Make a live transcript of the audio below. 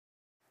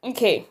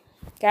Okay,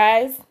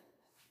 guys,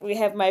 we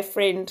have my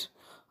friend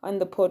on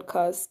the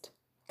podcast,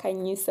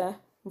 Kanyisa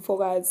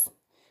Mfokazi.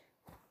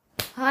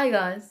 Hi,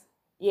 guys.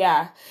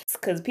 Yeah,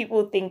 because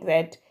people think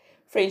that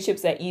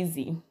friendships are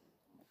easy.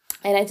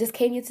 And I just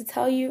came here to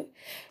tell you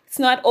it's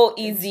not all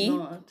easy, It's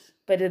not.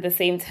 but at the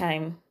same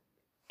time,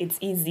 it's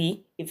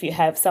easy if you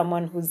have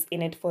someone who's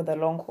in it for the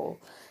long haul.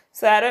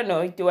 So I don't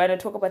know. Do you want to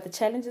talk about the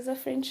challenges of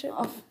friendship?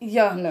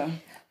 No.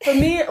 For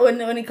me,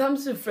 when it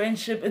comes to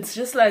friendship, it's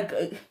just like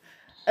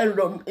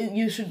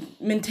you should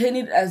maintain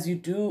it as you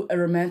do a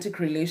romantic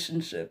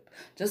relationship.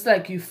 Just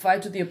like you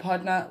fight with your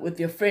partner, with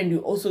your friend,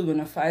 you're also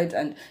gonna fight,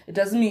 and it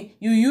doesn't mean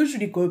you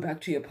usually go back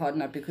to your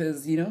partner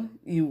because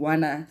you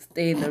wanna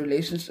stay in the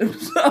relationship.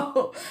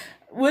 So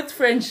with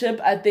friendship,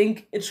 I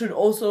think we should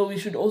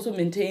also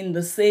maintain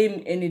the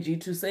same energy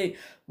to say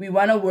we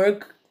wanna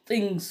work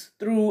things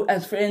through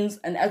as friends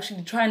and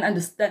actually try and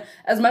understand,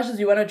 as much as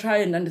you want to try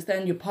and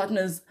understand your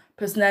partner's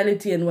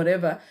personality and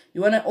whatever,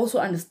 you want to also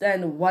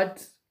understand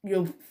what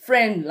your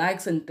friend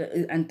likes and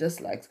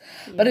dislikes.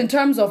 Yeah. But in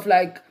terms of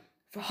like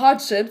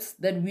hardships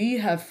that we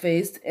have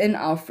faced in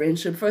our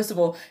friendship, first of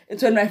all,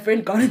 it's when my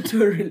friend got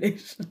into a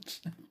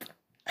relationship.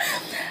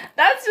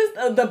 That's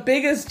just the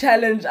biggest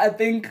challenge, I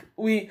think,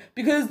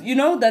 because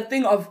that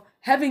thing of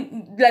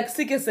having, like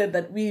Sika said,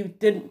 that we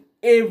did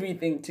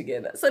everything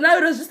together. So now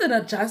it was just an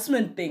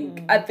adjustment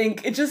thing. I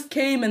think it just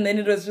came and then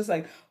it was just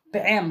like,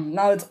 bam,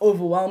 now it's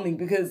overwhelming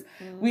because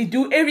we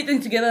do everything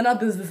together. Now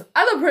there's this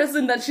other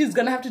person that she's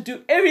going to have to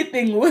do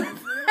everything with.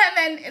 And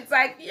then it's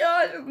like,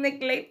 she's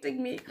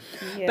neglecting me.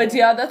 Yeah. But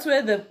yeah, that's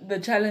where the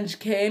challenge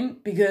came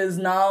because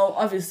now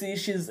obviously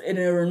she's in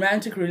a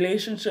romantic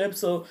relationship.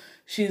 So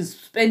she's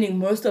spending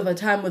most of her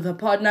time with her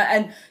partner.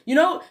 And,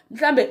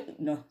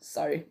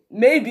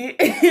 maybe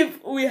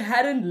if we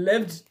hadn't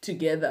lived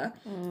together,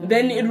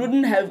 then it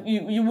wouldn't have,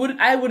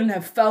 I wouldn't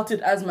have felt it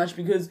as much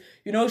because,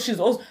 she's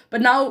also,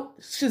 but now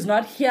she's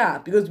not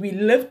here because we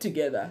live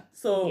together.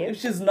 So if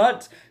she's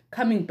not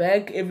coming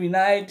back every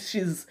night,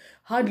 she's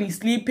hardly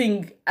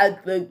sleeping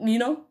at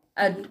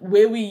at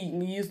where we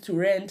used to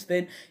rent,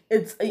 then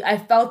I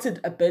felt it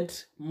a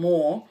bit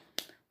more.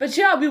 But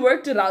yeah, we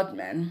worked it out,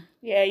 man.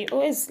 Yeah, you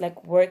always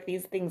work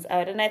these things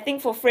out. And I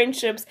think for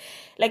friendships,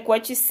 like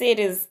what you said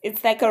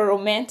it's like a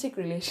romantic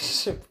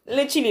relationship.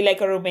 Literally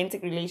like a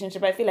romantic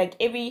relationship. I feel like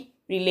every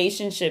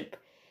relationship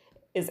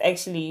is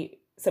actually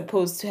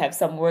supposed to have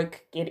some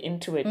work get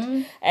into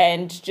it.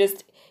 And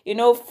just,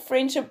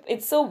 friendship,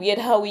 it's so weird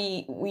how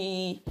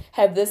we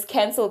have this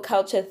cancel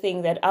culture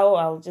thing that,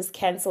 I'll just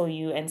cancel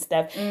you and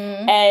stuff.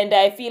 And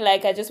I feel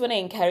like I just want to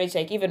encourage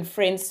even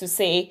friends to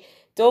say,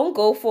 don't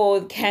go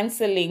for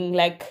canceling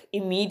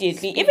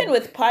immediately, even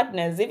with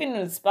partners, even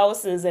with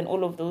spouses and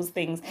all of those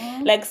things.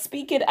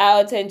 Speak it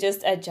out and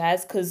just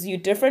adjust because you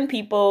different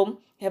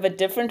people have a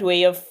different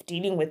way of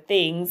dealing with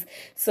things.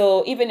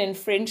 So even in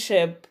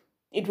friendship,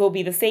 it will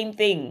be the same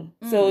thing.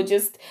 So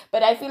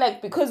but I feel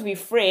like because we're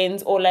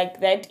friends or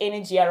that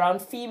energy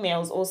around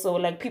females also,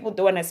 people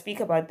don't want to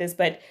speak about this,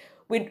 but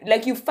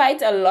you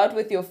fight a lot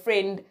with your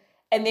friend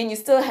and then you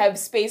still have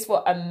space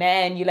for a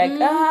man. You're like,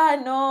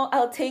 no,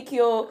 I'll take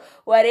your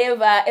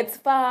whatever. It's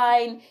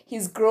fine.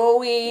 He's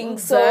growing.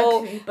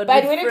 Exactly. So, but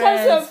when it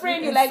comes to a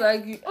friend, you're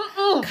like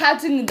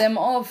cutting them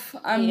off.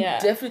 I'm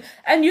definitely.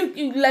 And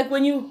you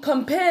when you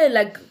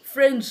compare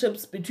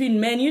friendships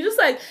between men, you just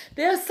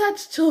they are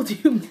such chilled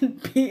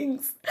human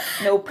beings.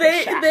 No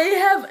pressure. They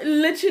have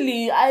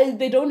literally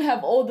they don't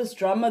have all this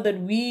drama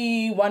that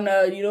we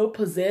wanna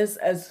possess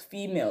as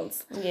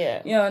females.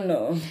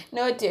 No,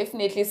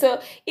 definitely. So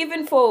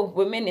even for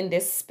women in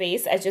this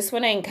space, I just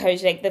want to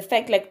encourage the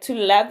fact to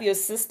love your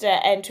sister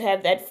and to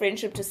have that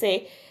friendship to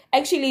say,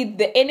 actually,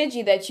 the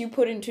energy that you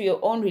put into your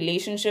own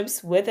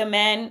relationships with a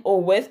man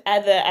or with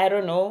other, I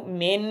don't know,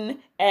 men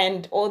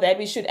and all that,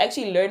 we should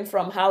actually learn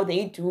from how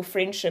they do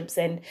friendships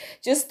and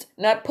just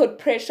not put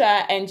pressure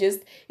and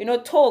just,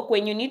 talk.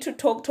 When you need to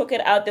talk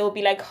it out. There will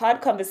be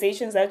hard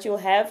conversations that you'll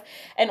have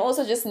and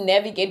also just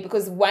navigate.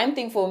 Because one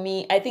thing for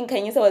me, I think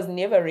Kanyisa was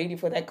never ready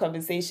for that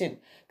conversation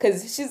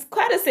because she's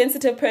quite a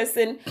sensitive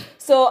person.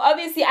 So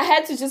obviously I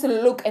had to just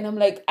look and I'm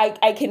like,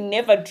 I can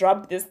never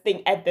drop this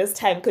thing at this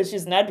time because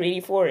she's not ready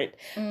for it.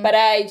 But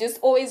I just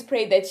always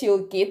pray that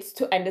she'll get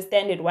to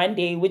understand it one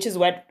day, which is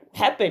what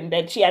happened,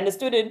 that she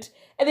understood it.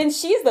 And then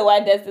she's the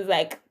one that's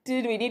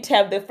dude, we need to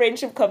have the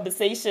friendship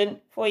conversation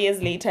 4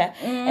 years later.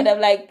 And I'm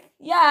like,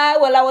 yeah,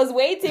 well, I was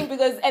waiting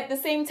because at the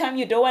same time,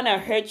 you don't want to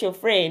hurt your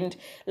friend,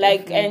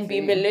 and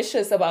be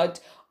malicious about,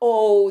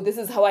 oh, this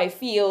is how I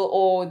feel,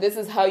 or this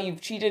is how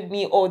you've treated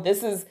me, or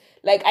this is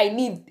I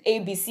need A,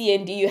 B, C,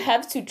 and D. You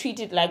have to treat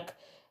it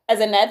as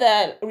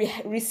another,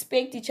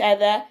 respect each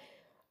other,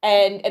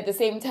 and at the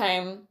same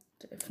time,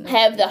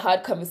 have the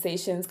hard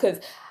conversations.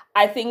 Because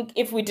I think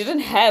if we didn't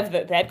have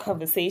that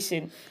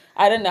conversation,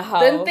 I don't know how.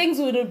 Then things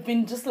would have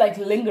been just like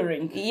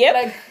lingering. Yep.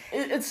 Like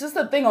it's just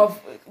a thing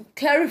of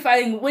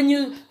clarifying when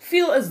you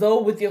feel as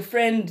though with your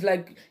friend,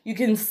 like you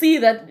can see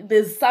that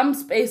there's some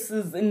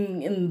spaces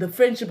in the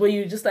friendship where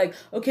you just like,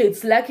 okay,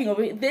 it's lacking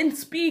over here. Then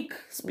speak.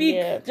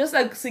 Yeah. Just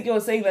like Siki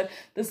was saying, that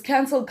this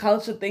cancel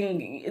culture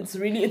thing,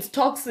 it's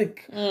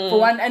toxic for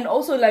one, and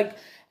also like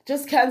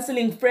just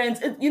canceling friends.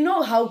 You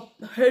know how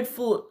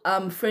hurtful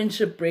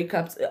friendship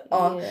breakups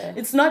are. Yeah.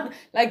 It's not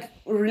like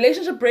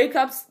relationship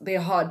breakups, they're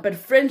hard, but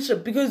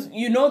friendship, because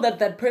you know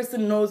that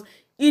person knows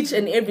each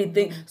and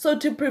everything. So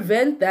to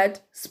prevent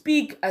that,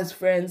 speak as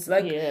friends.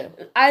 Like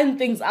iron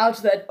things out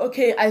that,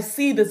 okay, I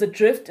see there's a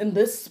drift in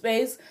this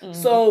space.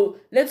 So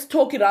let's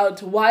talk it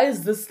out. Why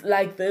is this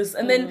like this?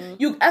 And then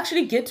you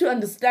actually get to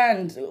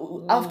understand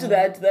after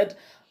that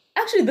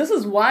actually, this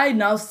is why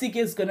now Siki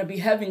is going to be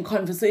having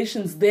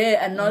conversations there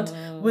and not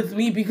with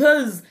me,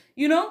 because,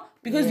 you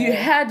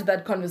had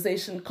that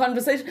conversation,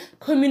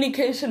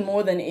 communication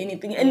more than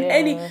anything.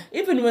 And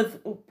even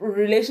with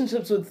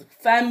relationships with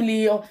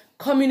family, or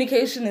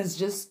communication is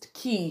just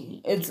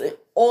key. It's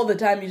all the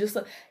time. You just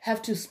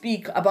have to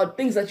speak about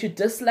things that you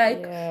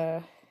dislike.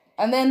 Yeah.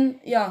 And then,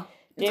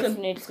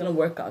 Definitely. It's going to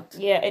work out.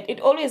 Yeah, it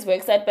always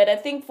works out. But I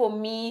think for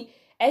me,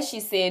 as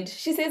she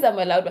says I'm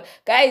a loud mouth.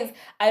 Guys,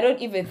 I don't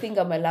even think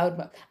I'm a loud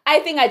mouth. I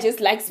think I just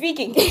like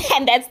speaking.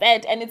 And that's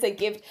that. And it's a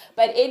gift.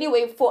 But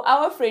anyway, for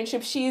our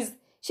friendship, she's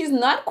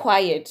not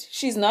quiet.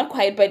 She's not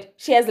quiet, but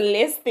she has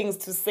less things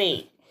to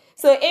say.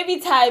 So every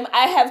time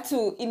I have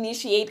to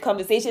initiate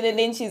conversation, and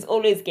then she's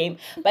always game.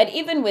 But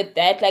even with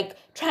that, like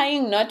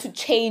trying not to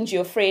change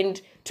your friend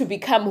to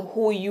become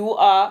who you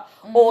are,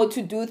 or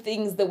to do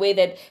things the way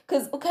that,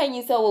 because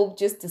Kanyisa will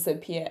just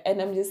disappear, and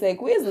I'm just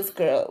like, where's this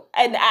girl?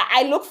 And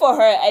I look for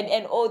her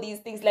and all these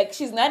things. Like,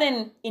 she's not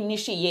an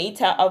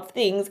initiator of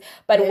things,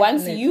 but definitely,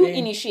 once you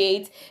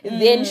initiate,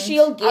 then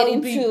she'll get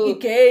into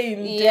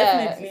game.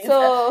 Definitely.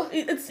 So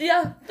it's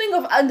thing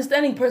of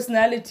understanding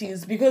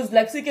personalities, because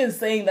like Sika is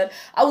saying that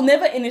I will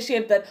never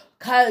initiate that.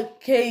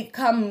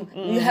 Come,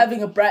 you're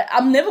having a bride.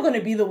 I'm never going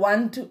to be the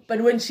one to,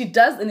 but when she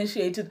does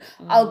initiate it,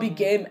 I'll be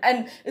game.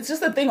 And it's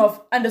just a thing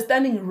of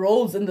understanding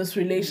roles in this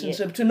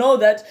relationship, to know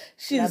that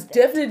she's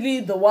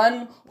definitely the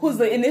one who's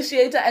the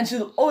initiator, and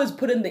she'll always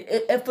put in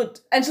the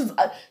effort, and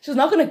she's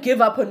not going to give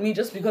up on me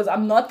just because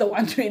I'm not the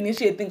one to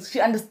initiate things. She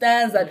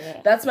understands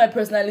that that's my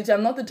personality.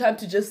 I'm not the type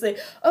to just say,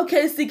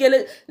 okay,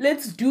 Sike,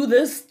 let's do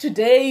this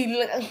today,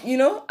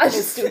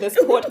 let's do this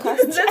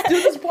podcast. Let's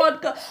do this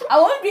podcast. I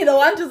won't be the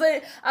one to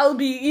say, I'll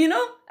be,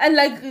 and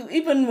like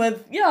even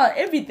with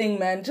everything,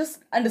 man, just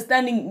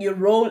understanding your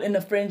role in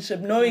a friendship,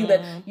 knowing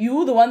that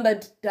you're the one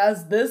that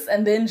does this,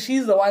 and then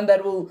she's the one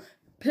that will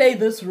play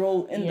this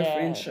role in the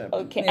friendship.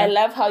 Okay, I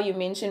love how you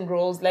mentioned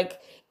roles.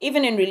 Like,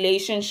 even in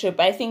relationship,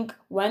 I think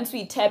once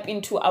we tap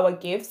into our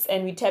gifts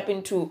and we tap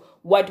into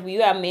what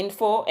we are meant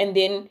for, and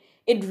then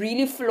it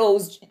really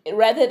flows,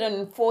 rather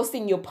than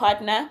forcing your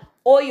partner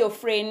or your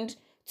friend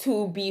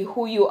to be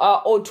who you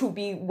are, or to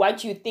be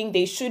what you think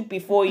they should be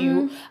for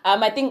you.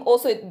 I think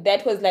also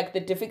that was like the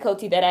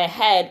difficulty that I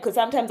had, because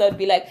sometimes I would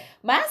be like,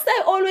 must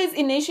I always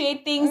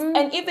initiate things?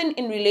 And even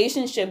in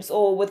relationships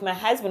or with my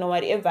husband or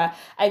whatever,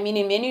 I mean,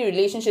 in many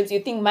relationships,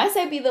 you think, must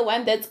I be the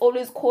one that's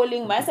always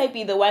calling? Must I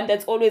be the one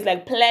that's always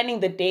like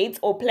planning the dates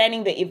or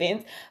planning the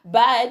events?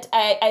 But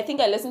I think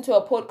I listened to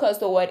a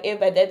podcast or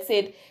whatever that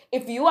said,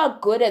 if you are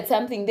good at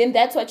something, then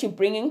that's what you're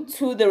bringing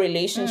to the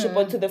relationship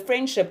or to the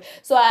friendship.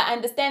 So I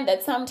understand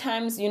that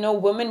sometimes,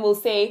 women will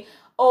say,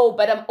 oh,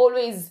 but I'm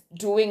always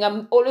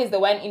the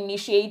one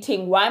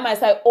initiating. Why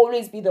must I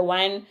always be the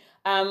one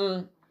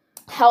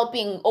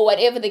helping, or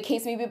whatever the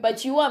case may be?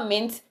 But you are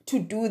meant to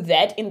do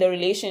that in the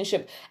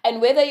relationship.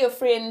 And whether your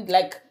friend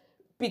like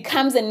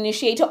becomes an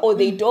initiator or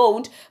they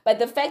don't, but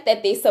the fact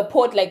that they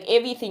support like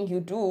everything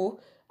you do,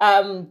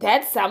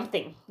 that's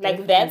something.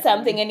 Like, that's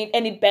something,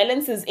 and it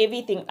balances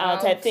everything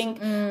out. I think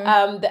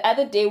the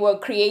other day we're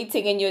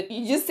creating, and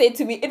you just said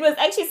to me, it was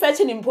actually such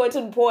an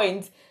important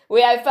point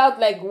where I felt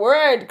like,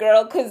 word,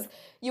 girl, because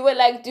you were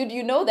like, dude,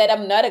 you know that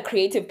I'm not a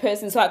creative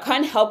person, so I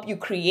can't help you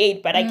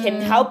create, but I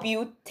can help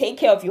you take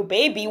care of your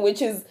baby,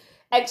 which is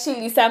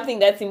actually something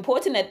that's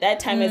important at that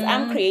time, as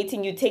I'm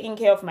creating, you taking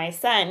care of my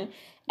son.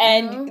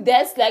 And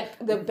that's like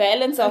the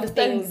balance of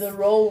things.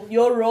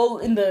 Your role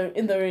in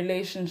the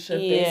relationship,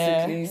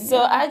 basically. So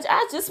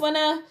I just want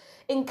to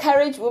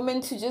encourage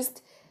women to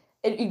just,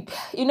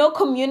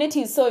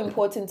 community is so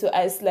important to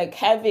us. Like,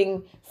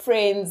 having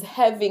friends,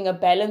 having a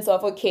balance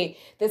of, okay,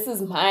 this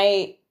is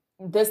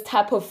this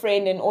type of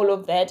friend and all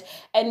of that.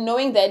 And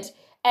knowing that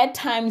at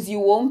times you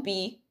won't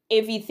be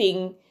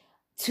everything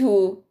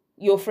to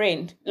your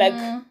friend. Like,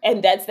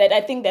 and that's that.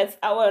 I think that's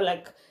our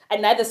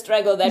another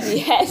struggle that we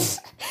had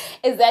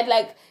is that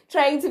like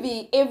trying to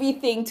be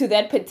everything to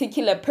that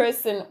particular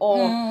person, or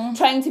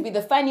trying to be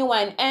the funny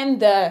one and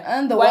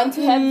the one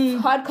to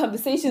have hard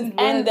conversations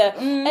and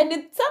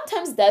it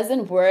sometimes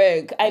doesn't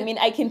work. I mean,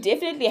 I can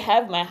definitely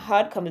have my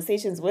hard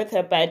conversations with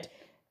her, but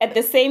at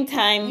the same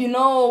time, you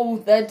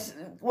know that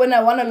when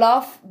I want to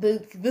laugh,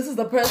 this is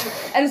the person,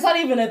 and it's not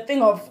even a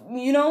thing of,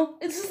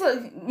 it's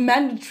just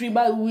mandatory,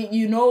 but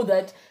you know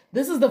that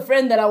this is the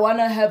friend that I want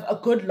to have a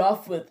good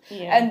laugh with.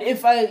 Yeah. And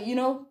if I,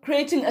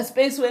 creating a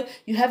space where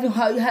you're having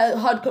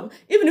hard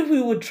even if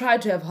we would try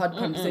to have hard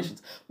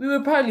conversations, we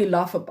would probably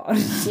laugh about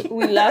it.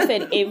 We laugh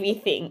at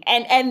everything.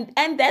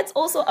 And that's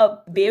also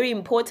a very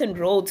important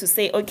role to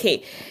say,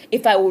 okay,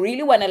 if I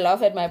really want to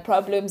laugh at my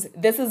problems,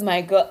 this is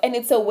my girl. And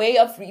it's a way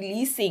of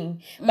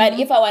releasing.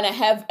 But if I want to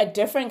have a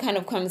different kind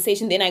of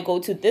conversation, then I go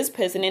to this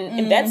person.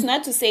 And that's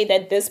not to say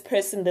that this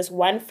person, this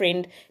one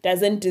friend,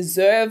 doesn't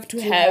deserve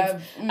to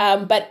have.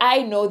 But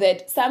I know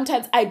that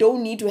sometimes I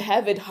don't need to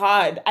have it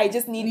hard. I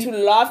just need to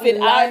laugh it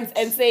out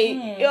and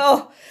say,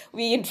 yo,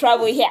 we're in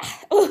trouble here.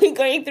 We're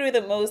going through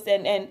the most,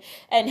 and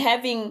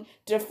having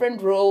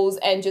different roles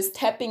and just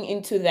tapping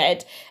into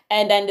that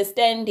and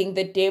understanding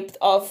the depth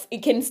of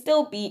it can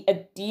still be a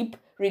deep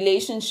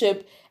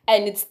relationship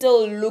and it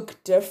still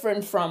look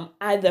different from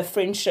other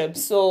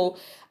friendships. So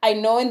I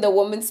know in the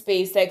woman's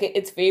space, like,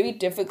 it's very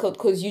difficult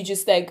because you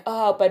just like,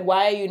 but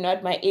why are you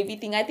not my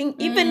everything? I think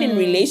even in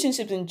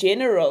relationships in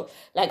general,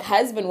 like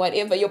husband,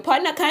 whatever, your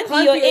partner can't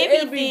be your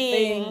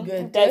everything.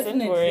 It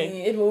doesn't work.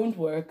 It won't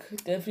work.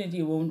 It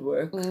definitely won't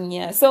work.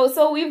 Yeah.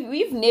 So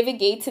we've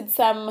navigated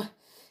some,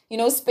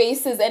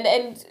 spaces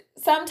and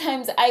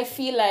sometimes I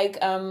feel like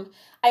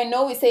I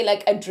know we say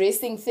like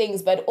addressing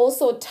things, but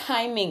also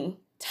timing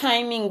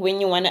when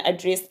you want to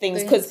address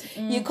things, because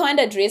you can't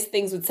address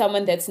things with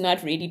someone that's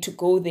not ready to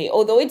go there,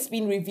 although it's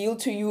been revealed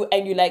to you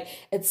and you're like,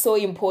 it's so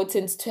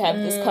important to have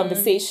this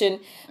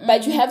conversation,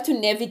 but you have to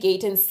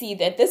navigate and see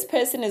that this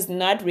person is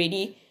not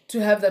ready to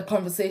have that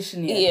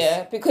conversation yet.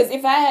 Yeah, because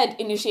if I had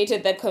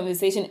initiated that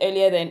conversation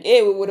earlier, then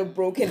we would have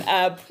broken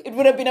up. It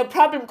would have been a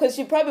problem because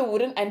she probably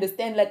wouldn't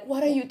understand, like,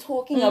 what are you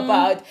talking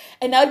about?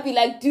 And I would be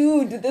like,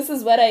 dude, this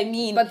is what I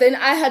mean. But then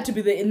I had to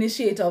be the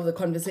initiator of the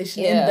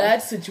conversation in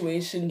that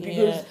situation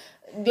because...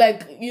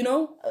 like,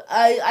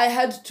 I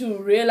had to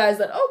realize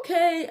that,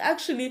 okay,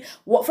 actually,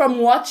 from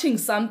watching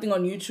something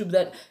on YouTube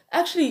that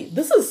actually,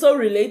 this is so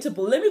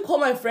relatable. Let me call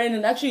my friend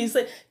and actually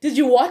say, did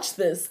you watch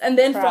this? And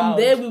then from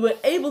there, we were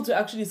able to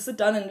actually sit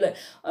down and like,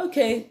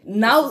 okay,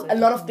 now a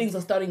lot of things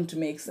are starting to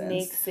make sense.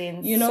 Makes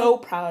sense. So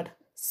proud.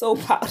 So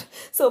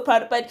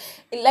proud. But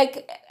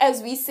like,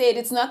 as we said,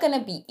 it's not going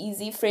to be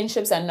easy.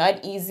 Friendships are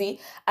not easy.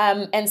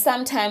 And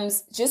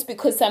sometimes just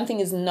because something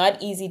is not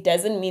easy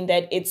doesn't mean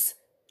that it's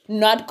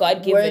not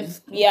God-given.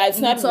 It's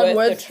not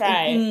worth the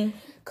try.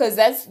 Because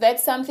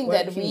that's something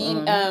that we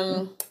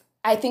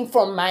I think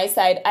from my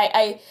side,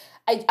 I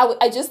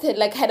just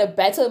had a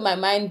battle in my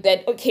mind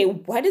that, okay,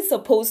 what is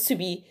supposed to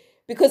be,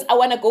 because I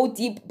want to go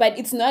deep, but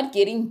it's not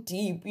getting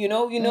deep,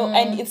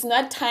 and it's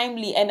not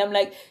timely. And I'm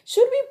like,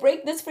 should we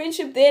break this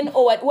friendship then?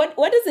 Or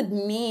what does it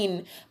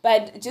mean?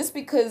 But just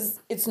because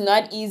it's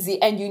not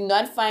easy and you're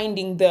not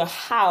finding the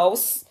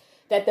house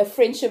that the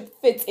friendship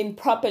fits in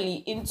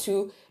properly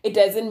into, it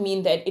doesn't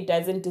mean that it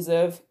doesn't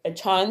deserve a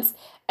chance.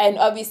 And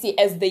obviously,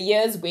 as the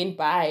years went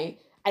by,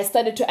 I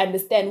started to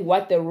understand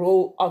what the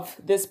role of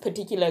this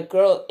particular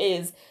girl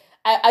is.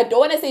 I don't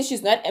want to say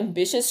she's not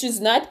ambitious.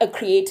 She's not a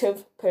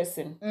creative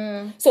person.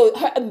 So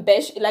her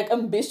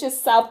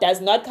ambitious self does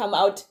not come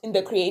out in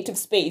the creative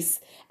space.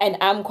 And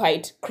I'm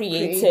quite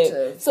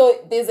creative. So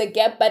there's a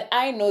gap, but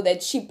I know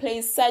that she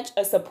plays such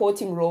a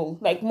supporting role.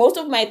 Like, most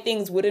of my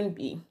things wouldn't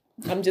be.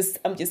 I'm just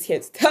here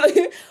to tell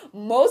you,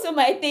 most of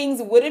my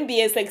things wouldn't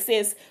be a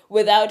success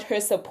without her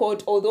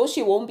support, although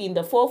she won't be in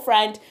the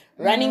forefront,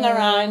 running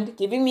around,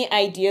 giving me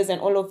ideas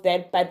and all of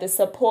that, but the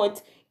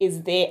support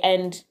is there.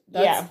 And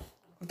that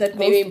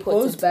very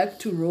important. Goes back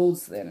to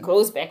roles then.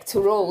 Goes back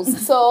to roles.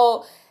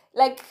 So,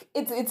 like,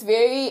 it's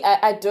very,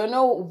 I don't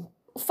know,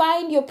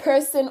 find your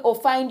person or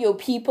find your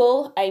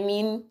people. I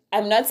mean,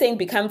 I'm not saying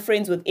become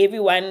friends with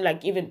everyone,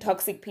 like even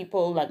toxic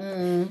people. Like,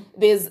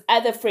 there's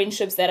other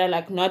friendships that are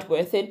like not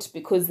worth it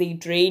because they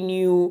drain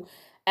you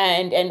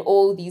and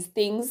all these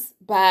things.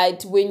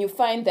 But when you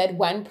find that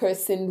one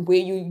person where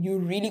you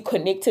really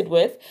connected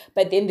with,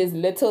 but then there's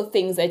little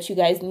things that you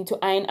guys need to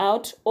iron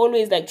out,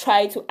 always like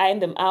try to iron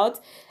them out.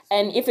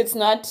 And if it's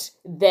not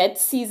that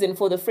season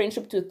for the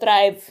friendship to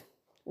thrive,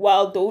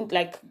 well, don't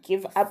like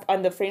give up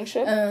on the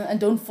friendship. And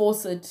don't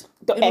force it.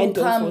 It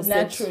will come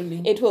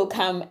naturally. It will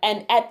come,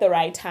 and at the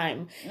right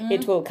time,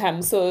 it will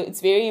come. So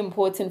it's very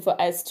important for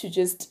us to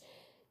just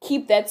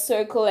keep that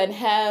circle and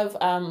have,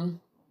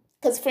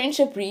 because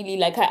friendship really,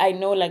 like I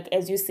know, like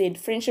as you said,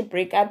 friendship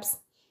breakups,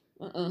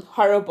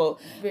 horrible.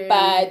 Very.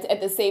 But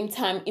at the same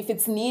time, if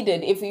it's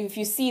needed, if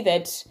you see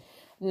that,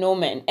 no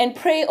man, and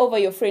pray over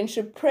your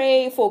friendship,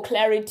 pray for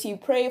clarity,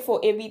 pray for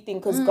everything,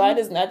 because God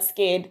is not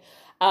scared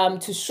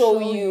to show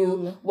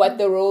you what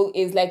the role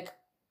is. Like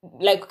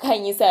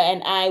Kanyisa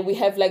and I, we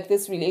have like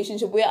this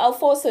relationship where I'll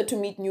force her to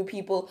meet new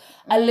people.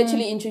 I'll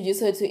literally introduce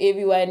her to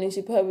everyone, and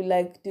she'll probably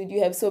like, dude,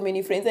 you have so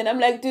many friends. And I'm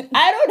like, dude,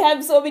 I don't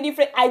have so many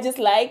friends. I just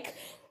like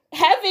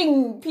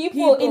having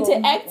people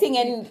interacting,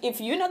 and if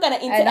you're not gonna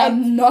interact, and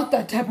I'm not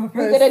that type of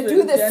person. We're gonna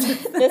do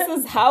this. This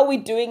is how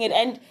we're doing it,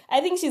 and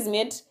I think she's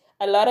met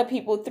a lot of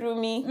people through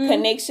me,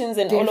 connections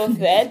and all of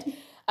that.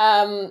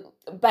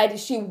 But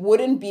she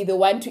wouldn't be the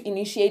one to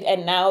initiate,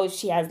 and now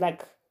she has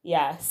like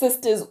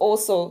sisters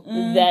also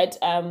that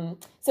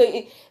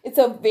so it's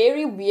a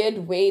very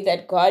weird way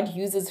that God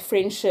uses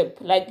friendship.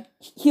 Like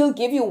he'll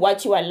give you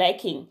what you are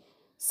lacking,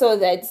 so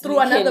that through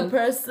another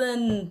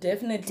person,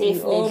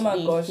 definitely. Oh my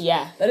gosh.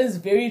 Yeah. That is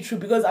very true,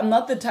 because I'm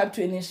not the type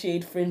to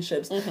initiate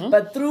friendships.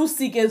 But through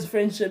Sike's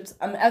friendships,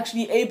 I'm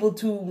actually able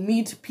to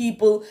meet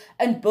people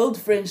and build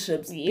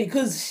friendships. Yep.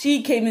 Because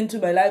she came into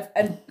my life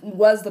and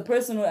was the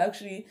person who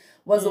actually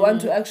was the one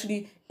to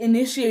actually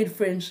initiate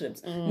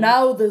friendships.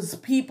 Now there's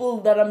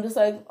people that I'm just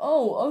like,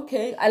 oh,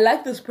 okay, I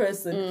like this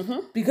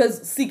person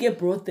because Sike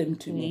brought them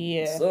to me.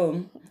 Yeah.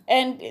 So,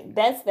 and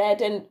that's that.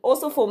 And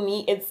also for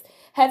me, it's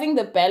having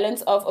the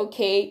balance of,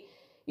 okay,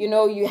 you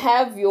know, you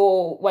have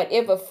your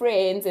whatever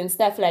friends and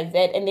stuff like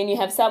that, and then you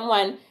have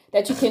someone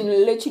that you can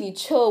literally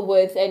chill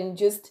with and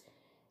just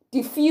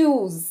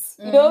diffuse,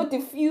 you know,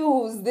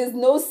 diffuse. There's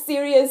no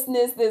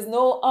seriousness. There's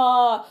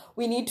no,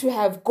 we need to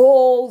have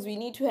goals. We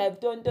need to have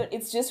don't.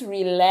 It's just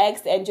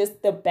relaxed and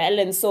just the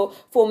balance. So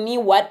for me,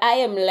 what I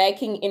am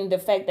lacking in the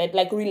fact that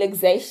like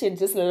relaxation,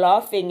 just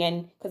laughing,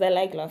 and because I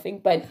like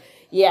laughing, but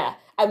yeah,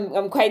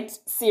 I'm quite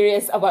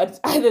serious about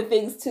other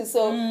things too.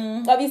 So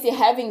obviously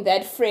having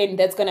that friend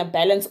that's going to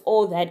balance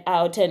all that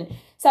out. And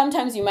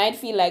sometimes you might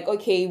feel like,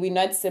 okay, we're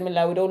not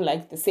similar. We don't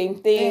like the same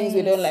things.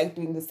 We don't like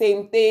doing the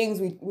same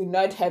things. We're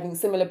not having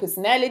similar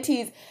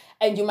personalities.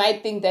 And you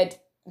might think that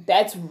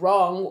that's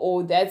wrong,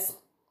 or that's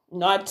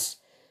not,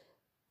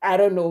 I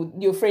don't know,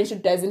 your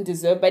friendship doesn't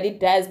deserve, but it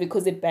does,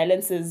 because it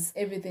balances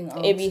everything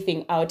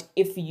out.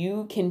 If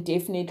you can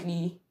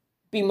definitely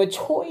be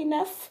mature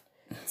enough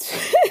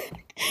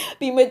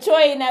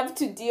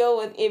to deal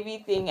with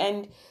everything.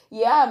 And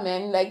yeah,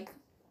 man, like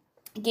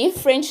give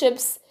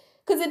friendships,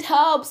 because it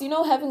helps, you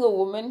know, having a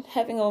woman,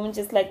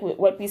 just like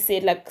what we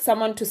said, like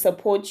someone to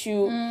support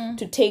you,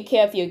 to take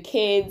care of your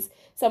kids,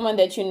 someone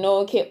that you know,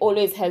 okay,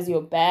 always has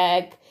your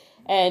back,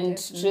 and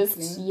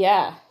just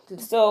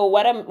so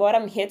what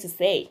I'm here to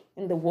say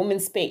in the woman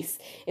space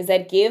is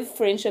that give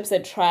friendships a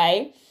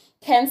try.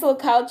 Cancel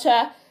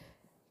culture,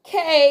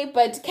 okay,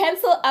 but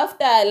cancel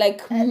after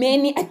like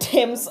many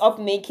attempts of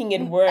making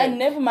it work. And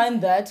never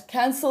mind that,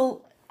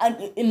 cancel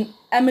in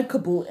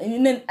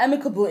an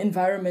amicable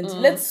environment.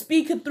 Let's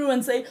speak it through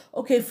and say,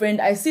 okay,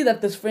 friend, I see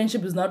that this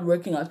friendship is not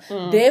working out.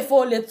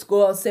 Therefore, let's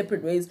go our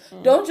separate ways.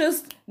 Don't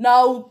just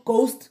now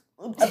ghost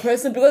a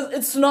person, because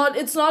it's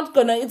not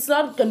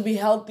gonna be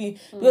healthy,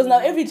 because now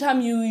every time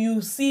you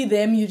see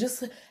them, you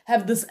just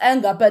have this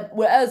anger. But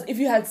whereas if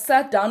you had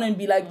sat down and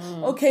be like,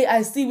 okay,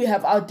 I see we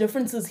have our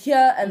differences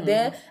here and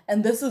there,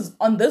 and this is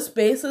on this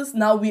basis,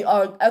 now we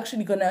are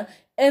actually gonna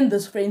end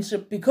this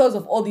friendship because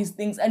of all these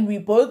things, and we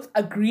both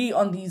agree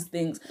on these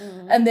things,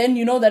 and then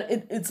you know that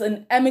it's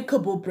an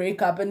amicable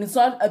breakup, and it's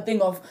not a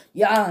thing of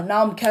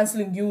now I'm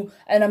canceling you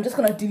and I'm just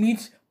gonna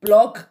delete,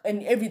 block,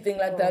 and everything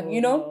like that, you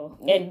know.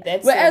 And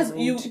that's whereas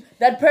so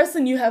that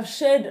person you have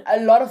shared a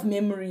lot of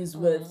memories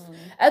with,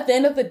 at the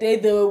end of the day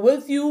they were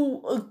with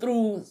you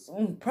through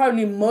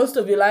probably most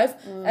of your life,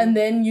 and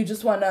then you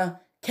just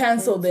wanna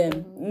cancel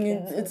them.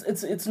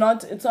 It's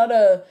not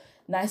a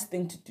nice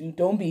thing to do.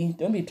 Don't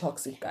be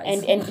toxic,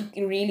 guys. And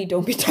really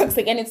don't be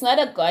toxic. And it's not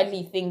a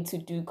godly thing to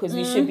do, because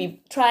we should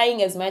be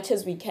trying as much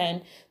as we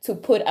can to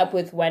put up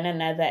with one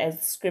another,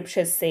 as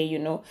scriptures say, you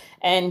know,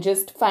 and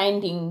just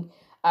finding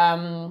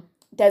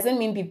doesn't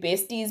mean be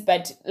besties,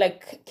 but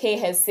like Kay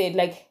has said,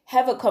 like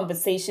have a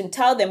conversation,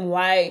 tell them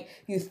why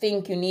you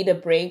think you need a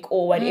break,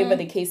 or whatever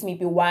the case may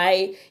be,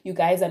 why you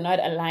guys are not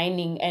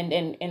aligning,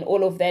 and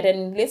all of that.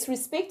 And let's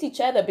respect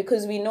each other,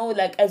 because we know,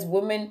 like as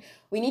women,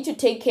 we need to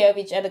take care of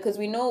each other, because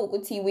we know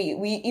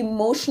we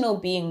emotional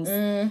beings.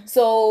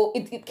 So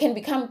it can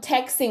become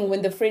taxing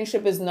when the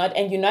friendship is not,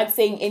 and you're not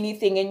saying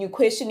anything, and you're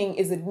questioning,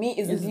 is it me,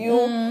 is it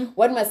you,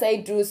 what must I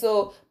do?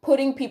 So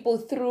putting people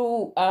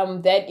through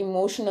that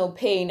emotional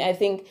pain, I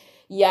think,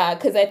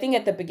 because I think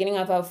at the beginning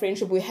of our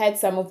friendship, we had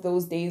some of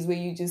those days where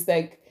you just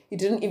like, you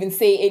didn't even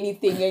say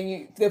anything,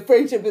 and the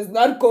friendship is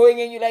not going,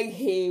 and you're like,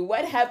 hey,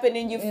 what happened?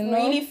 And you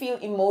really feel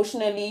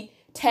emotionally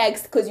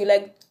taxed, because you're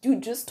like,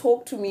 dude, just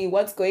talk to me,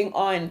 what's going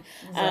on?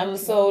 Exactly.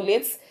 So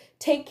let's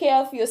take care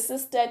of your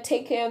sister,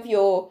 take care of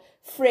your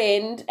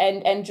friend,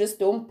 and just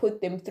don't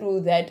put them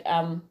through that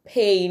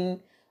pain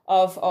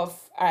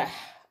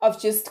of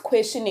just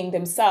questioning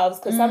themselves,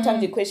 because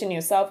sometimes you question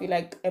yourself. You're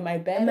like, am I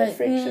bad at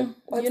friendship?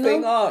 What's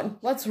going on?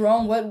 What's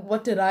wrong?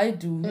 What did I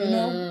do? You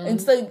know,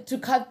 instead to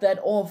cut that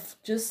off,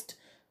 just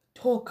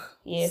talk.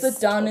 Sit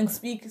down and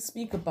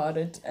speak about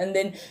it. And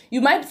then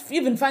you might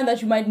even find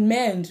that you might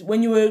mend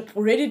when you were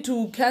ready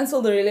to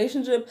cancel the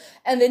relationship,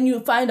 and then you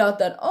find out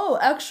that, oh,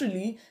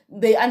 actually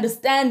they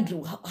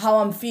understand how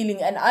I'm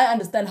feeling, and I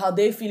understand how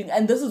they're feeling,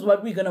 and this is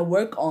what we're gonna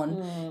work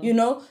on. You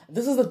know,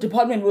 this is the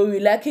department where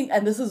we're lacking,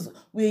 and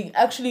we're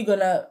actually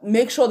gonna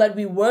make sure that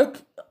we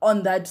work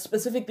on that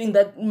specific thing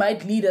that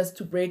might lead us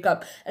to break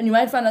up. And you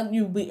might find out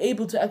you'll be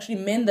able to actually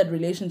mend that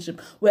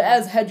relationship.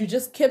 Whereas had you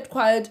just kept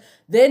quiet,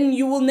 then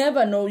you will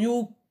never know.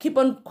 You'll keep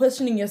on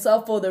questioning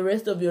yourself for the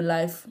rest of your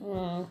life.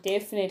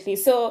 Definitely.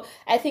 So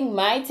I think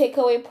my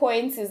takeaway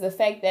points is the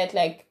fact that,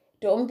 like,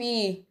 don't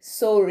be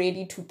so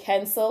ready to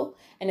cancel.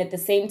 And at the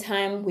same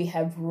time, we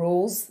have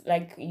roles,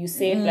 like you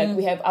said, like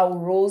we have our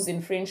roles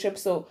in friendship.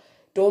 So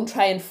don't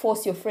try and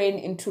force your friend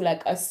into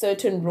like a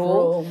certain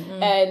role.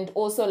 And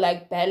also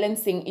like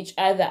balancing each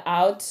other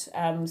out.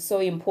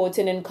 So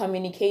important. And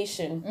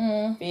communication.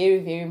 Very,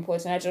 very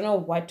important. I don't know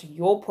what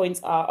your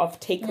points are of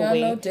takeaway.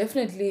 Yeah, no,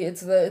 definitely.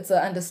 It's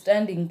the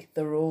understanding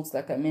the roles,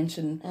 like I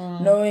mentioned,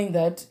 knowing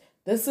that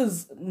this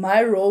is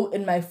my role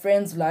in my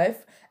friend's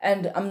life,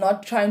 and I'm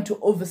not trying to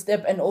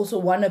overstep and also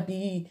want to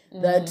be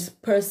that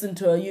person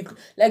to her.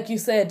 Like you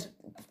said,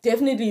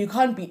 definitely you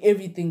can't be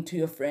everything to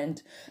your friend.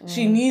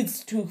 She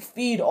needs to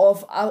feed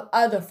off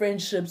other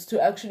friendships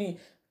to actually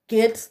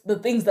get the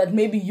things that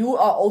maybe you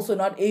are also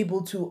not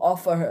able to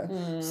offer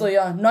her. So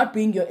yeah, not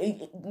being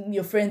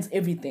your friend's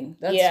everything.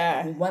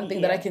 That's one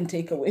thing that I can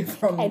take away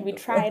from. And we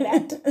try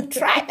that.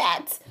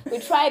 We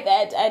try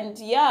that. And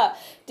yeah,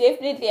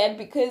 definitely. And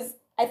because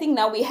I think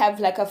now we have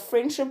like a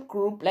friendship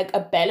group, like a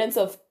balance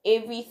of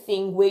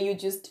everything where you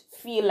just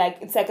feel like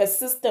it's like a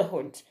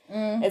sisterhood.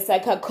 It's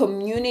like a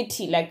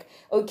community. Like,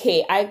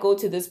 okay, I go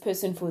to this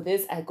person for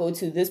this. I go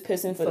to this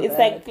person for it's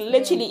like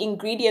literally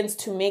ingredients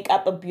to make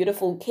up a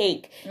beautiful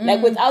cake.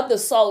 Like without the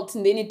salt,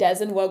 and then it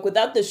doesn't work.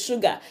 Without the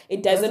sugar,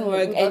 it doesn't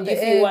work. And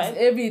if you want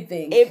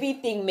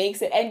everything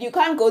makes it. And you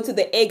can't go to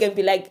the egg and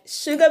be like,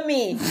 sugar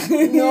me.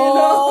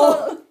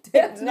 No.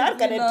 It's not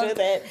gonna do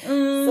that.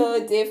 So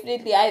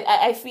definitely,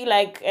 I feel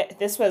like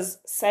this was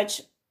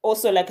such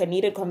also like a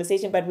needed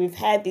conversation, but we've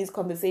had these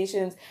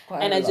conversations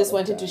and I just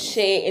wanted to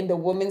share in the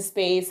women's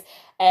space,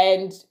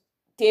 and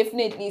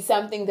definitely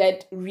something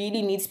that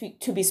really needs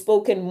to be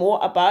spoken more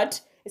about,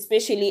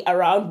 especially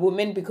around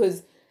women,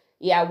 because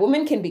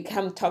women can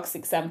become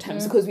toxic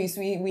sometimes because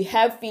we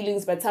have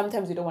feelings, but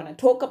sometimes we don't want to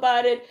talk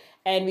about it.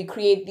 And we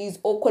create these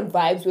awkward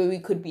vibes where we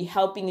could be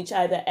helping each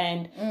other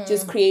and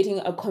just creating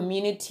a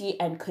community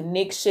and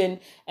connection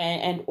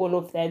and all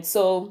of that.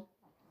 So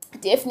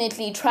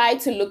definitely try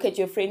to look at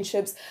your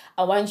friendships.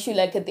 I want you,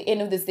 like, at the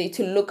end of this day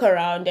to look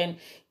around and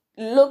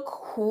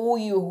look who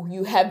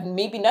you have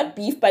maybe not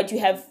beef, but you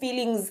have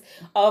feelings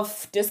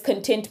of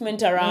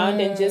discontentment around,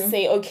 and just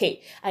say,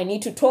 okay, I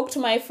need to talk to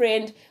my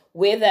friend.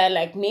 Whether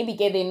like maybe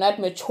they're not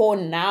mature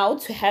now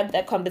to have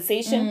that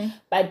conversation,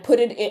 but put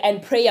it in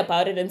and pray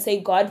about it and say,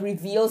 God,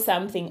 reveal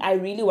something. I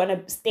really want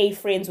to stay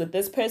friends with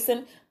this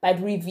person,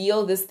 but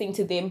reveal this thing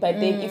to them. But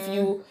then if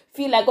you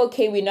feel like,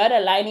 okay, we're not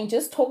aligning,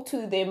 just talk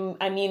to them.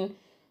 I mean,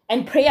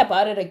 and pray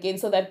about it again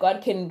so that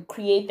God can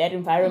create that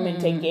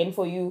environment again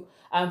for you.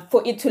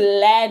 For it to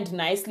land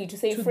nicely, to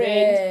say,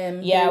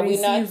 friend, we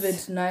receive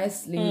it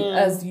nicely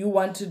as you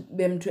want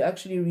them to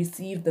actually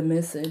receive the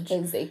message.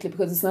 Exactly,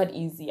 because it's not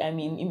easy. I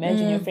mean,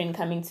 imagine your friend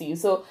coming to you.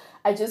 So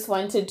I just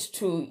wanted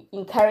to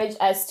encourage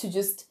us to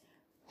just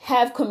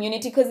have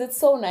community, because it's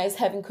so nice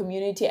having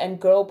community and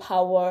girl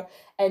power,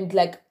 and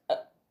like,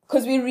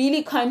 because we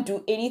really can't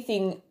do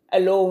anything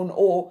alone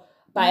or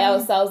by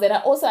ourselves. And I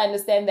also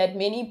understand that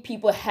many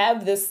people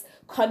have this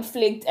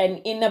conflict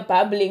and inner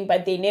bubbling,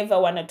 but they never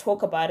want to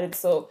talk about it.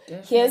 So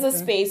here's a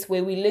space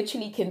where we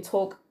literally can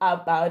talk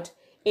about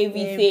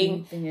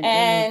everything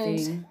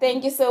and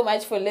thank you so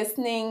much for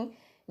listening.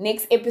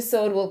 Next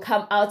episode will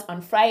come out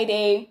on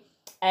Friday,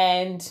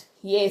 and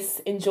yes,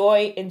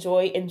 enjoy, and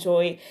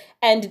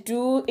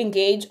do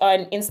engage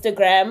on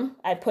Instagram.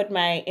 I put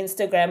my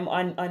Instagram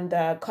on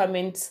the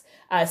comments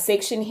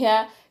section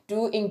here.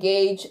 Do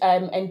engage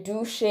and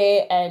do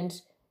share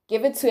and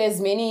give it to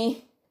as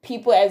many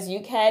people as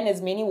you can,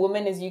 as many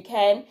women as you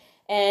can,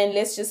 and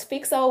let's just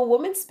fix our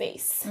women's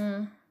space.